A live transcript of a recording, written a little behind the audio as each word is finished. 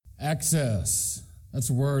Access. That's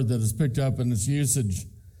a word that has picked up in its usage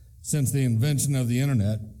since the invention of the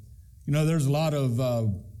internet. You know, there's a lot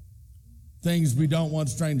of things we don't want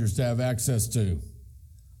strangers to have access to.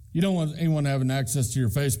 You don't want anyone having access to your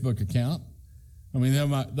Facebook account. I mean,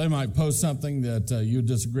 they might post something that you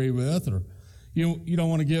disagree with, or you don't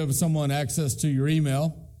want to give someone access to your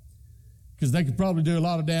email because they could probably do a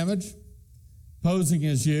lot of damage, posing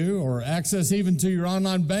as you, or access even to your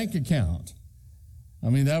online bank account. I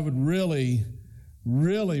mean, that would really,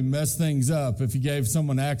 really mess things up if you gave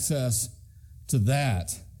someone access to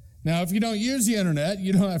that. Now, if you don't use the internet,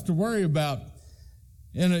 you don't have to worry about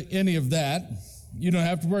any of that. You don't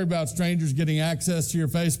have to worry about strangers getting access to your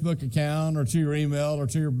Facebook account or to your email or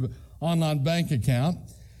to your online bank account.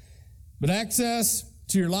 But access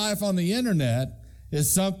to your life on the internet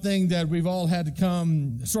is something that we've all had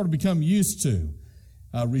to become used to,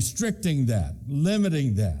 restricting that,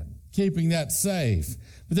 limiting that, keeping that safe.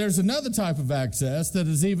 But there's another type of access that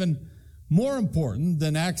is even more important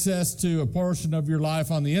than access to a portion of your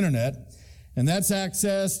life on the internet, and that's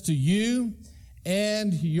access to you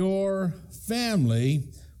and your family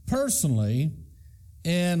personally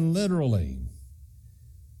and literally.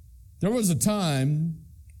 There was a time,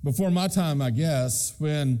 before my time, I guess,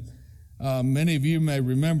 when many of you may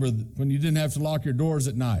remember when you didn't have to lock your doors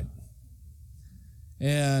at night.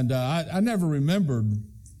 And I never remembered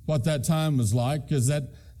what that time was like because that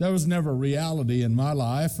was never a reality in my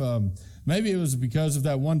life. Maybe it was because of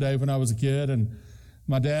that one day when I was a kid and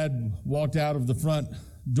my dad walked out of the front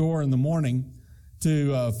door in the morning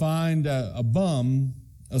to find a bum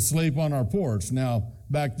asleep on our porch. Now,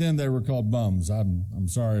 back then they were called bums. I'm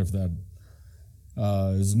sorry if that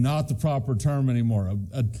is not the proper term anymore.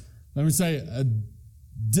 Let me say a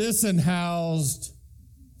disenhoused,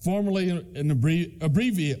 formerly inebriated.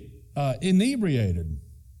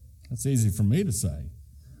 That's easy for me to say.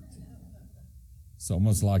 It's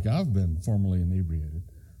almost like I've been formerly inebriated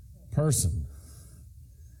person.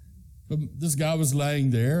 But this guy was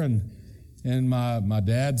laying there, and my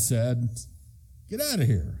dad said, "Get out of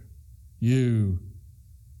here, you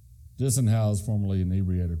disenhoused, formerly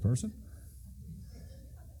inebriated person."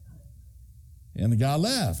 And the guy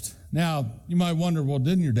left. Now, you might wonder, well,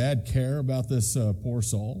 didn't your dad care about this poor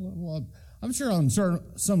soul? Well, I'm sure on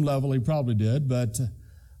some level he probably did, but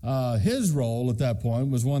his role at that point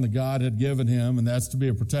was one that God had given him, and that's to be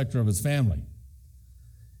a protector of his family.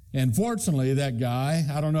 And fortunately, that guy,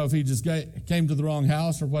 I don't know if he just came to the wrong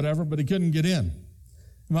house or whatever, but he couldn't get in.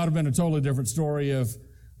 It might have been a totally different story if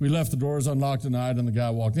we left the doors unlocked at night and the guy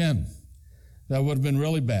walked in. That would have been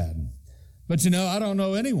really bad. But I don't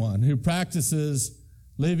know anyone who practices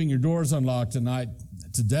leaving your doors unlocked at night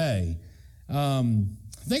today.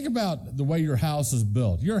 Think about the way your house is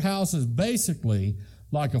built. Your house is basically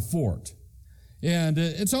like a fort. And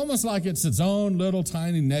it's almost like it's its own little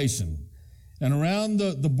tiny nation. And around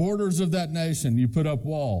the borders of that nation, you put up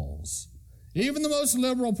walls. Even the most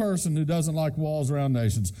liberal person who doesn't like walls around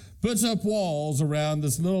nations puts up walls around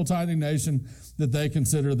this little tiny nation that they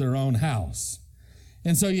consider their own house.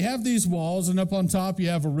 And so you have these walls, and up on top you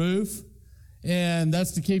have a roof, and that's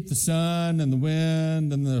to keep the sun and the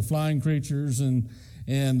wind and the flying creatures and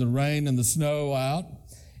the rain and the snow out.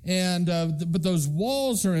 And but those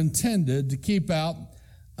walls are intended to keep out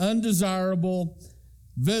undesirable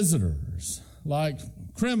visitors, like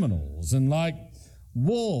criminals and like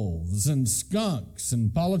wolves and skunks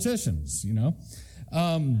and politicians,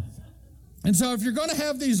 And so if you're going to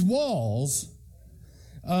have these walls,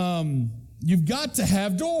 you've got to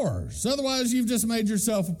have doors. Otherwise, you've just made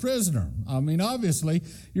yourself a prisoner. I mean, obviously,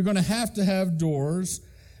 you're going to have doors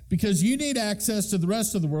because you need access to the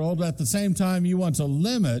rest of the world. At the same time, you want to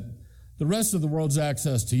limit the rest of the world's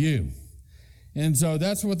access to you. And so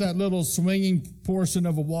that's what that little swinging portion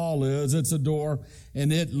of a wall is. It's a door,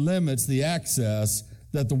 and it limits the access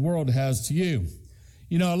that the world has to you.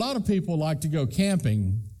 A lot of people like to go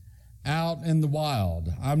camping out in the wild.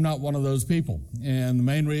 I'm not one of those people. And the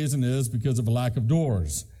main reason is because of a lack of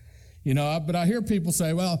doors. But I hear people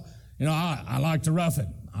say, well, I like to rough it.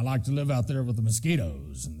 I like to live out there with the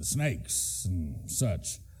mosquitoes and the snakes and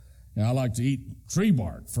such. I like to eat tree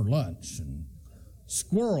bark for lunch and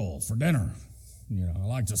squirrel for dinner. I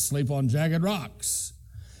like to sleep on jagged rocks.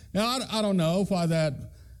 Now, I don't know why that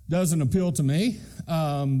doesn't appeal to me,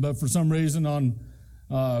 but for some reason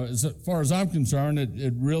as far as I'm concerned,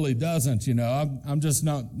 it really doesn't. I'm just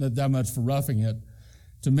not that much for roughing it.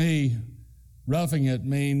 To me, roughing it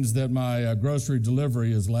means that my grocery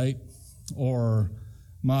delivery is late or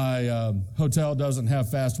my hotel doesn't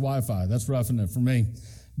have fast Wi-Fi. That's roughing it for me.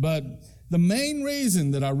 But the main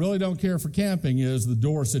reason that I really don't care for camping is the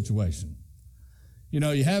door situation.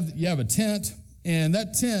 You have a tent, and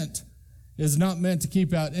that tent is not meant to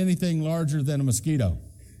keep out anything larger than a mosquito.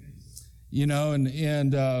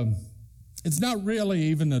 And it's not really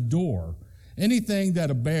even a door. Anything that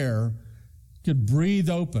a bear could breathe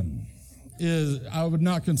open I would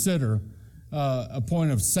not consider a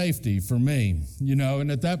point of safety for me.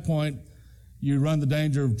 And at that point, you run the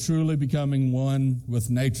danger of truly becoming one with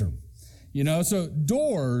nature. So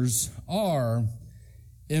doors are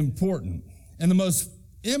important. And the most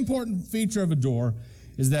important feature of a door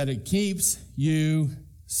is that it keeps you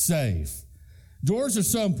safe. Doors are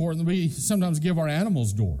so important that we sometimes give our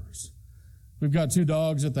animals doors. We've got 2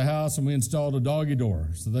 dogs at the house, and we installed a doggy door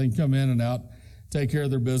so they can come in and out, take care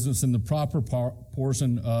of their business in the proper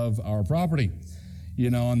portion of our property.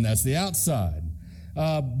 And that's the outside.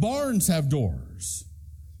 Barns have doors.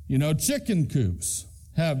 Chicken coops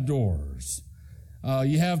have doors.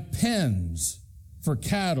 You have pens for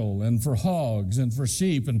cattle and for hogs and for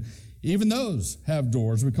sheep, and even those have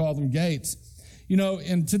doors. We call them gates.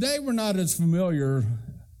 And today we're not as familiar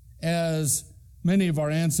as many of our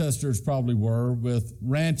ancestors probably were with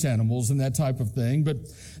ranch animals and that type of thing, but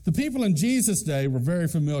the people in Jesus' day were very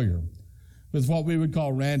familiar with what we would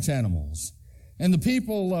call ranch animals. And the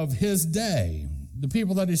people of his day, the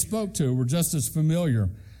people that he spoke to, were just as familiar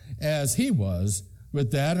as he was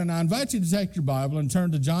with that. And I invite you to take your Bible and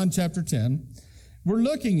turn to John chapter 10. We're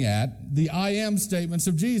looking at the I am statements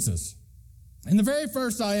of Jesus. And the very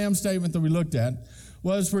first I am statement that we looked at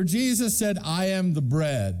was where Jesus said, I am the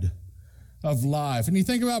bread of life. And you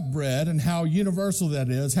think about bread and how universal that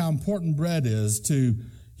is, how important bread is to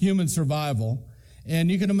human survival. And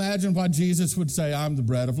you can imagine why Jesus would say, I'm the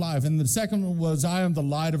bread of life. And the second one was, I am the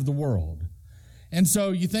light of the world. And so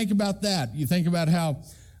you think about that. You think about how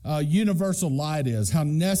universal light is, how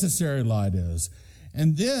necessary light is.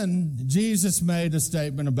 And then Jesus made a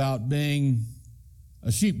statement about being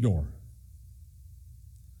a sheep door.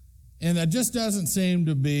 And that just doesn't seem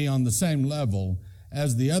to be on the same level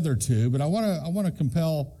as the other two, but I want to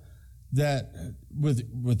compel that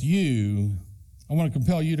with you. I want to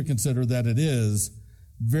compel you to consider that it is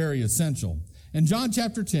very essential. In John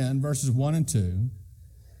chapter 10, verses 1 and 2,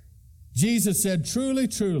 Jesus said, Truly,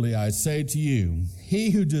 truly, I say to you,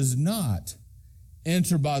 he who does not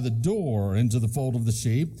enter by the door into the fold of the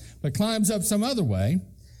sheep, but climbs up some other way,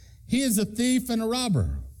 he is a thief and a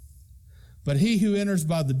robber. But he who enters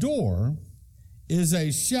by the door is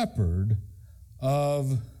a shepherd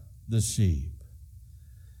of the sheep.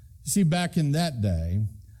 You see, back in that day,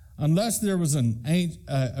 unless there was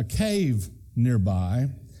a cave nearby,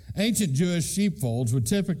 ancient Jewish sheepfolds would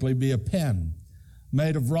typically be a pen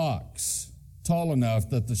made of rocks, tall enough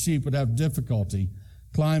that the sheep would have difficulty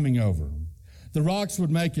climbing over. The rocks would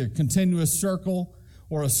make a continuous circle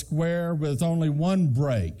or a square with only one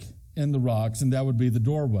break in the rocks, and that would be the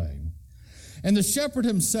doorway. And the shepherd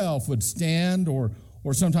himself would stand or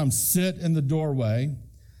sometimes sit in the doorway.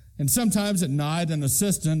 And sometimes at night, an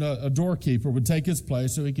assistant, a doorkeeper, would take his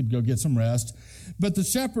place so he could go get some rest. But the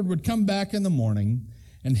shepherd would come back in the morning,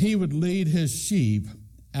 and he would lead his sheep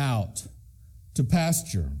out to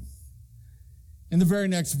pasture. In the very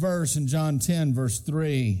next verse, in John 10, verse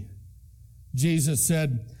 3, Jesus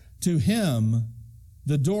said, To him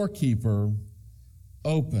the doorkeeper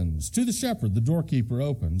opens. To the shepherd, the doorkeeper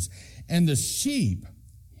opens, and the sheep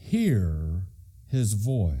hear his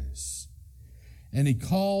voice. And he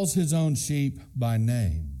calls his own sheep by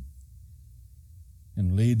name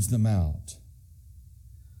and leads them out.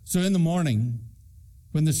 So in the morning,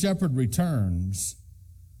 when the shepherd returns,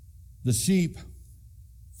 the sheep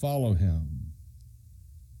follow him.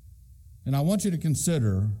 And I want you to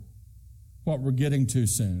consider what we're getting to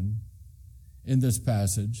soon in this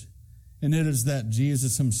passage. And it is that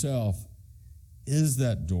Jesus himself is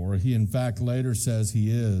that door. He, in fact, later says he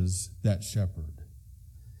is that shepherd.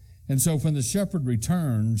 And so when the shepherd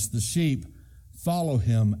returns, the sheep follow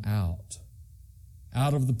him out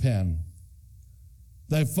of the pen.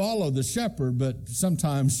 They follow the shepherd, but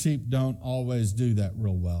sometimes sheep don't always do that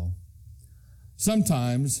real well.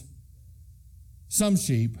 Sometimes some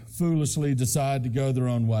sheep foolishly decide to go their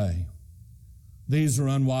own way. These are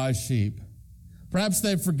unwise sheep. Perhaps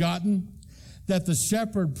they've forgotten that the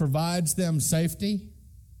shepherd provides them safety.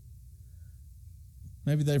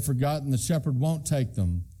 Maybe they've forgotten the shepherd won't take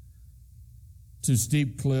them to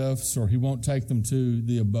steep cliffs, or he won't take them to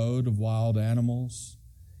the abode of wild animals.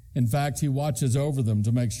 In fact, he watches over them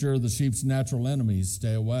to make sure the sheep's natural enemies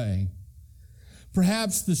stay away.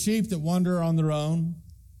 Perhaps the sheep that wander on their own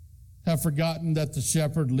have forgotten that the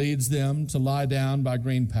shepherd leads them to lie down by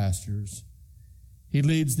green pastures. He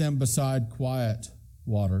leads them beside quiet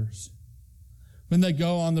waters. When they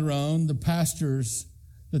go on their own, the pastures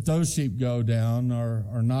that those sheep go down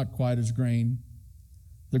are not quite as green.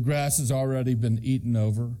 The grass has already been eaten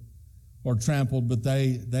over or trampled, but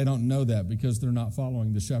they don't know that because they're not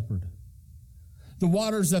following the shepherd. The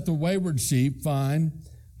waters that the wayward sheep find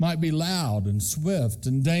might be loud and swift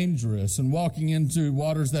and dangerous, and walking into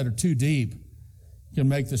waters that are too deep can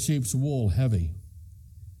make the sheep's wool heavy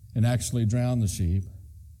and actually drown the sheep.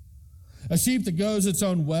 A sheep that goes its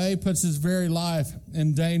own way puts his very life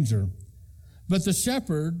in danger. But the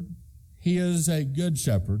shepherd, he is a good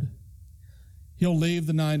shepherd. He'll leave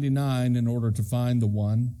the 99 in order to find the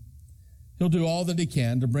one. He'll do all that he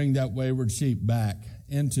can to bring that wayward sheep back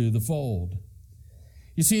into the fold.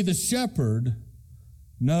 You see, the shepherd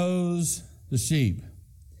knows the sheep,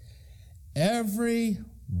 every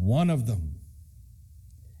one of them,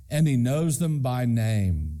 and he knows them by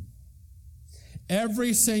name.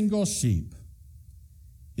 Every single sheep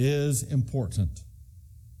is important.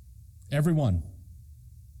 Every one.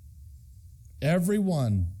 Every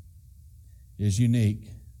one is unique.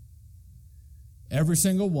 Every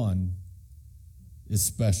single one is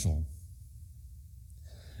special.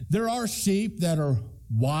 There are sheep that are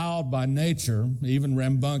wild by nature, even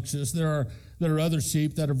rambunctious. There are other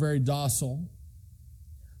sheep that are very docile.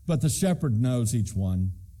 But the shepherd knows each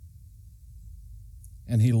one,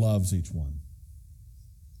 and he loves each one.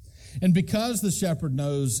 And because the shepherd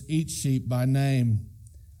knows each sheep by name,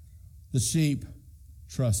 the sheep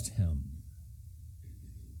trust him.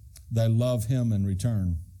 They love him in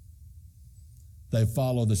return. They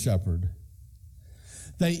follow the shepherd.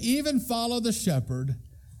 They even follow the shepherd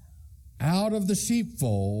out of the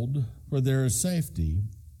sheepfold where there is safety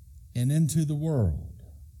and into the world.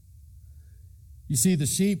 You see, the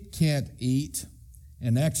sheep can't eat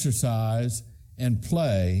and exercise and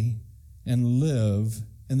play and live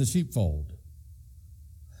in the sheepfold.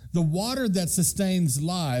 The water that sustains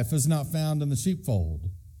life is not found in the sheepfold.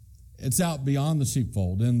 It's out beyond the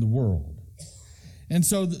sheepfold in the world. And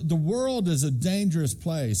so the world is a dangerous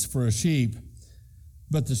place for a sheep,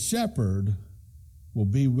 but the shepherd will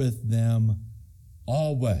be with them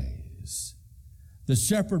always. The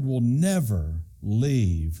shepherd will never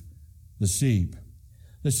leave the sheep.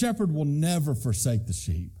 The shepherd will never forsake the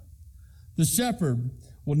sheep. The shepherd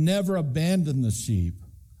will never abandon the sheep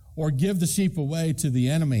or give the sheep away to the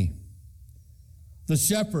enemy. The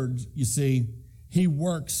shepherd, you see, he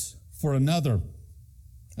works for another,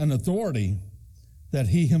 an authority that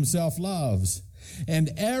he himself loves. And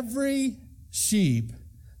every sheep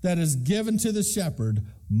that is given to the shepherd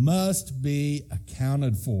must be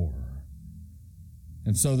accounted for.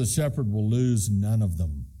 And so the shepherd will lose none of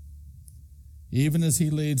them, even as he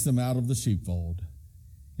leads them out of the sheepfold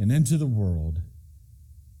and into the world.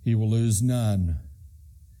 He will lose none.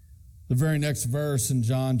 The very next verse in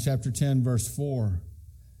John chapter 10, verse 4,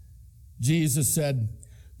 Jesus said,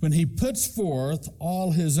 when he puts forth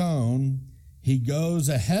all his own, he goes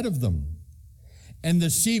ahead of them, and the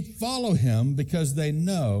sheep follow him because they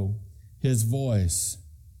know his voice.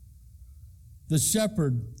 The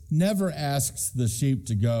shepherd never asks the sheep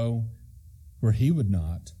to go where he would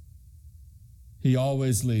not. He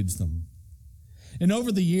always leads them. And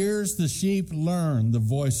over the years, the sheep learn the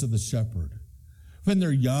voice of the shepherd. When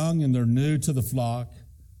they're young and they're new to the flock,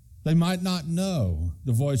 they might not know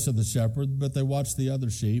the voice of the shepherd, but they watch the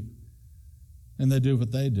other sheep and they do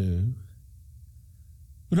what they do.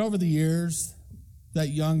 But over the years, that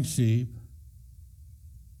young sheep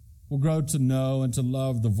will grow to know and to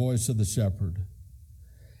love the voice of the shepherd.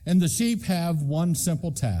 And the sheep have one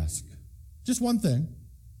simple task, just one thing: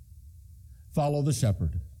 follow the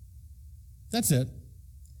shepherd. That's it.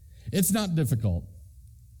 It's not difficult.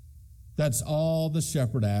 That's all the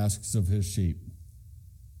shepherd asks of his sheep.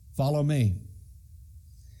 Follow me.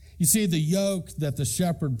 You see, the yoke that the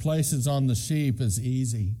shepherd places on the sheep is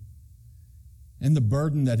easy, and the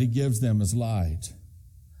burden that he gives them is light.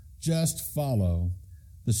 Just follow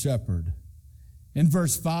the shepherd. In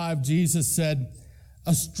verse 5, Jesus said,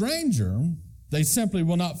 a stranger they simply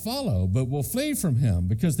will not follow, but will flee from him,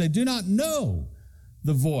 because they do not know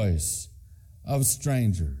the voice of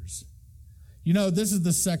strangers. You know, this is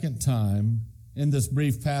the second time in this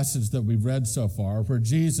brief passage that we've read so far where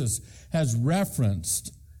Jesus has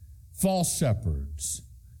referenced false shepherds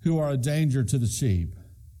who are a danger to the sheep.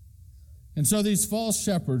 And so these false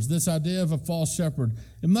shepherds, this idea of a false shepherd,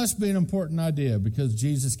 it must be an important idea because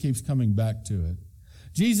Jesus keeps coming back to it.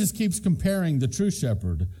 Jesus keeps comparing the true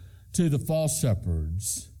shepherd to the false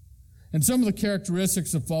shepherds. And some of the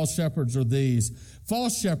characteristics of false shepherds are these.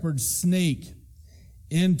 False shepherds sneak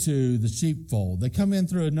into the sheepfold. They come in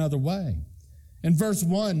through another way. In verse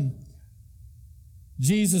 1,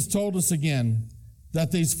 Jesus told us again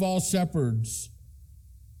that these false shepherds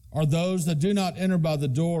are those that do not enter by the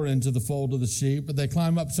door into the fold of the sheep, but they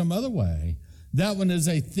climb up some other way. That one is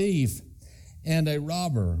a thief and a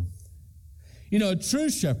robber. You know, a true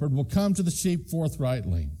shepherd will come to the sheep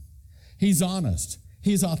forthrightly. He's honest.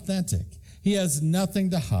 He's authentic. He has nothing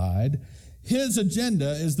to hide. His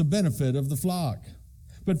agenda is the benefit of the flock.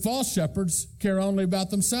 But false shepherds care only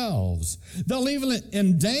about themselves. They'll even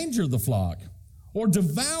endanger the flock or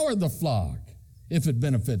devour the flock if it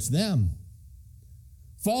benefits them.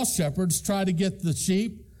 False shepherds try to get the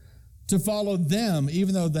sheep to follow them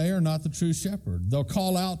even though they are not the true shepherd. They'll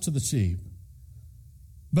call out to the sheep.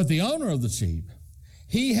 But the owner of the sheep,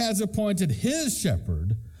 he has appointed his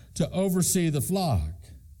shepherd to oversee the flock.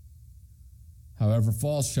 However,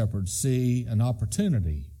 false shepherds see an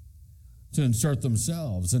opportunity to insert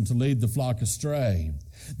themselves and to lead the flock astray.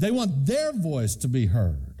 They want their voice to be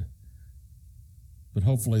heard. But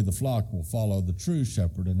hopefully the flock will follow the true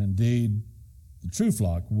shepherd, and indeed the true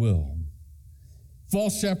flock will.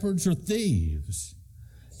 False shepherds are thieves.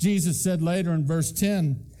 Jesus said later in verse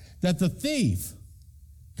 10 that the thief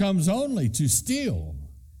comes only to steal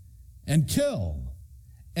and kill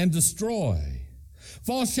and destroy.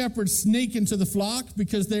 False shepherds sneak into the flock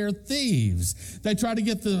because they are thieves. They try to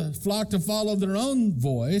get the flock to follow their own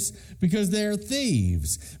voice because they are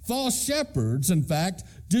thieves. False shepherds, in fact,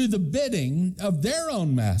 do the bidding of their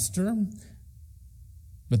own master,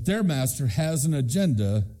 but their master has an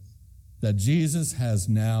agenda that Jesus has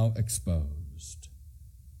now exposed: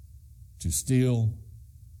 to steal,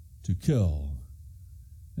 to kill,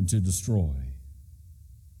 and to destroy.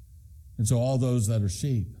 And so all those that are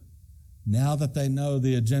sheep, now that they know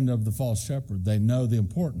the agenda of the false shepherd, they know the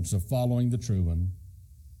importance of following the true one.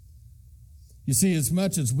 You see, as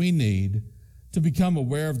much as we need to become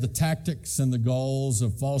aware of the tactics and the goals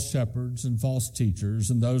of false shepherds and false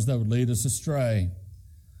teachers and those that would lead us astray,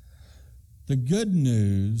 the good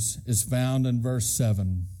news is found in verse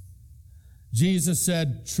 7. Jesus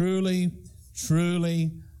said, "Truly,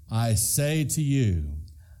 truly, I say to you,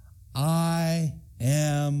 I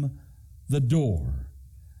am the door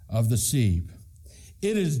of the sheep."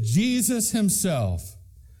 It is Jesus himself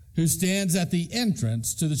who stands at the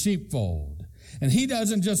entrance to the sheepfold. And he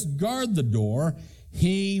doesn't just guard the door,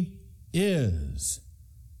 he is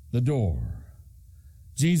the door.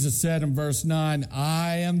 Jesus said in verse 9,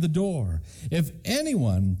 "I am the door. If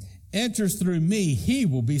anyone enters through me, he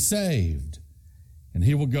will be saved, and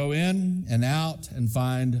he will go in and out and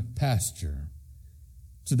find pasture."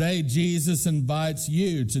 Today, Jesus invites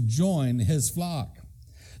you to join his flock.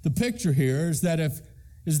 The picture here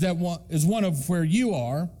is one of where you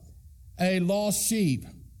are, a lost sheep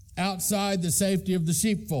outside the safety of the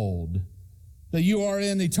sheepfold, that you are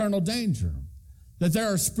in eternal danger, that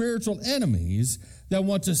there are spiritual enemies that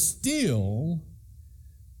want to steal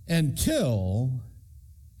and kill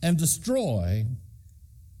and destroy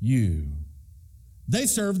you. They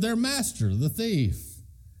serve their master, the thief.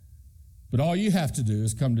 But all you have to do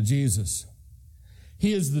is come to Jesus.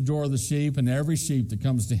 He is the door of the sheep, and every sheep that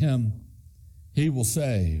comes to him, he will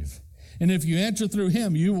save. And if you enter through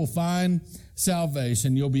him, you will find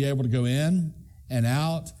salvation. You'll be able to go in and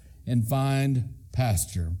out and find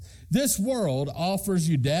pasture. This world offers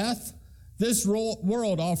you death. This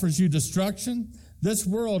world offers you destruction. This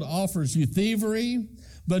world offers you thievery.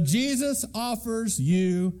 But Jesus offers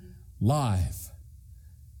you life.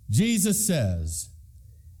 Jesus says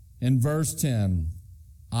in verse 10,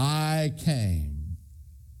 "I came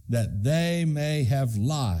that they may have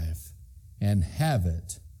life and have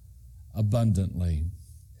it abundantly."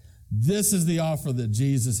 This is the offer that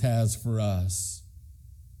Jesus has for us.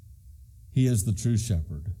 He is the true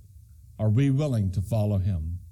shepherd. Are we willing to follow him?